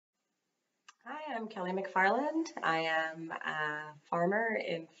Hi, I'm Kelly McFarland. I am a farmer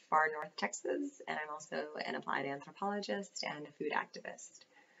in far north Texas, and I'm also an applied anthropologist and a food activist.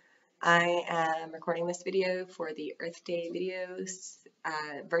 I am recording this video for the Earth Day videos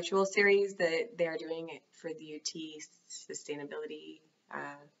virtual series that they are doing for the UT Sustainability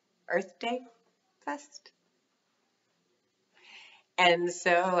Earth Day Fest. And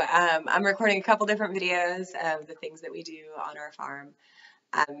so I'm recording a couple different videos of the things that we do on our farm.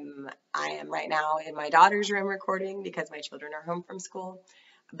 I am right now in my daughter's room recording because my children are home from school,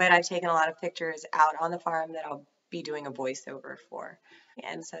 but I've taken a lot of pictures out on the farm that I'll be doing a voiceover for.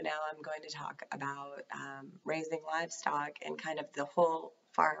 And so now I'm going to talk about raising livestock and kind of the whole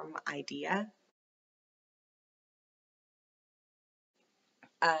farm idea.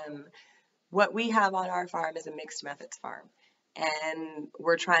 Um, what we have on our farm is a mixed methods farm, and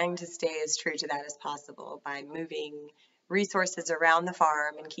we're trying to stay as true to that as possible by moving resources around the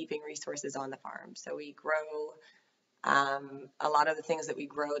farm and keeping resources on the farm. So we grow a lot of the things that we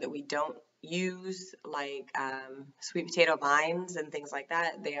grow that we don't use, like sweet potato vines and things like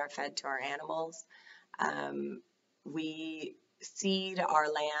that, they are fed to our animals. We seed our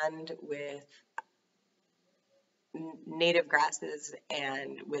land with native grasses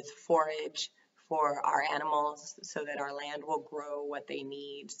and with forage for our animals so that our land will grow what they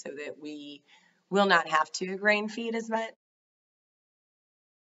need so that we will not have to grain feed as much.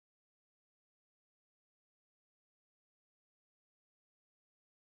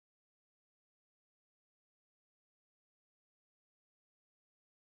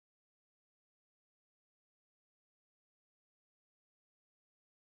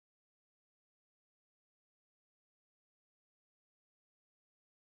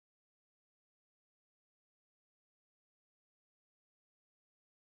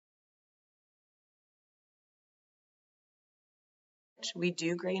 We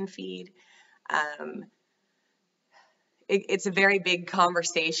do grain feed. Um, it's a very big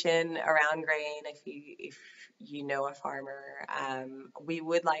conversation around grain. If you know a farmer, we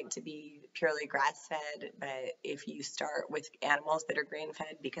would like to be purely grass fed, but if you start with animals that are grain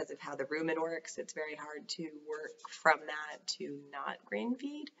fed because of how the rumen works, it's very hard to work from that to not grain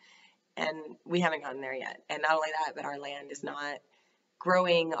feed. And we haven't gotten there yet. And not only that, but our land is not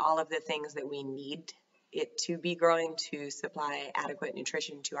growing all of the things that we need it to be growing to supply adequate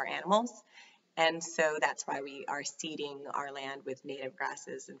nutrition to our animals. And so that's why we are seeding our land with native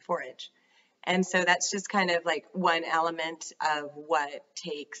grasses and forage. And so that's just kind of like one element of what it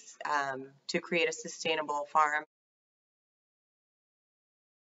takes to create a sustainable farm,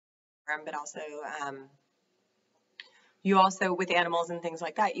 but also you also, with animals and things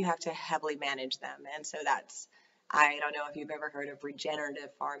like that, you have to heavily manage them. And so that's, I don't know if you've ever heard of regenerative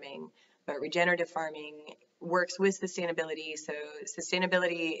farming, but regenerative farming works with sustainability. So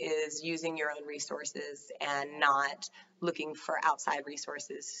sustainability is using your own resources and not looking for outside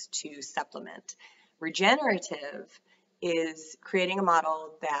resources to supplement. Regenerative is creating a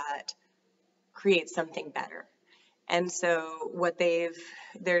model that creates something better. And so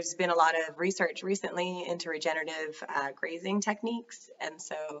there's been a lot of research recently into regenerative grazing techniques. And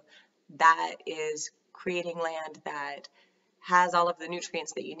so that is creating land that has all of the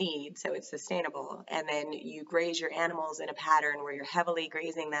nutrients that you need, so it's sustainable. And then you graze your animals in a pattern where you're heavily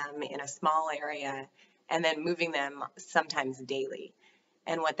grazing them in a small area and then moving them sometimes daily.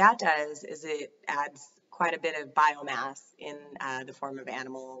 And what that does is it adds quite a bit of biomass in the form of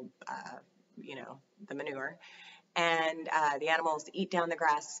animal, the manure, and the animals eat down the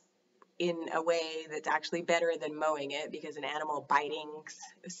grass in a way that's actually better than mowing it because an animal biting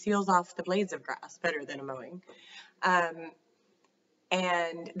seals off the blades of grass better than a mowing. Um,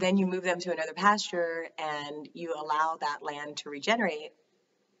 and then you move them to another pasture and you allow that land to regenerate.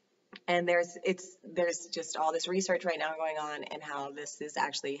 And there's just all this research right now going on and how this is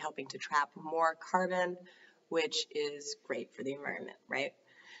actually helping to trap more carbon, which is great for the environment, right?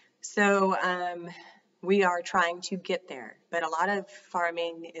 So we are trying to get there, but a lot of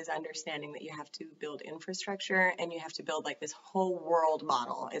farming is understanding that you have to build infrastructure and you have to build like this whole world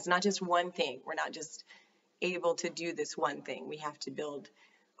model. It's not just one thing. We're not just able to do this one thing. We have to build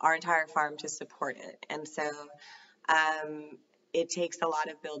our entire farm to support it. And so um, it takes a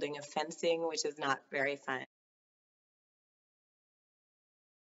lot of building of fencing, which is not very fun.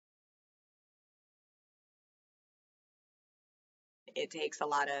 It takes a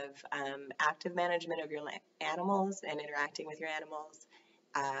lot of active management of your animals and interacting with your animals,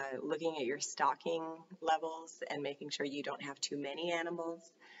 looking at your stocking levels and making sure you don't have too many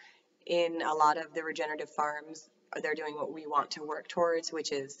animals. In a lot of the regenerative farms, they're doing what we want to work towards,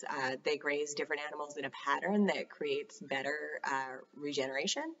 which is they graze different animals in a pattern that creates better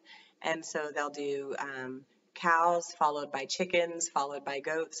regeneration. And so they'll do cows, followed by chickens, followed by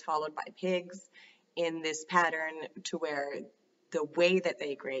goats, followed by pigs in this pattern to where the way that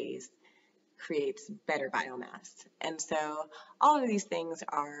they graze creates better biomass. And so all of these things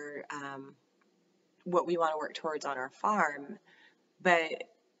are what we want to work towards on our farm, but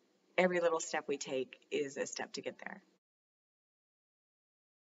every little step we take is a step to get there.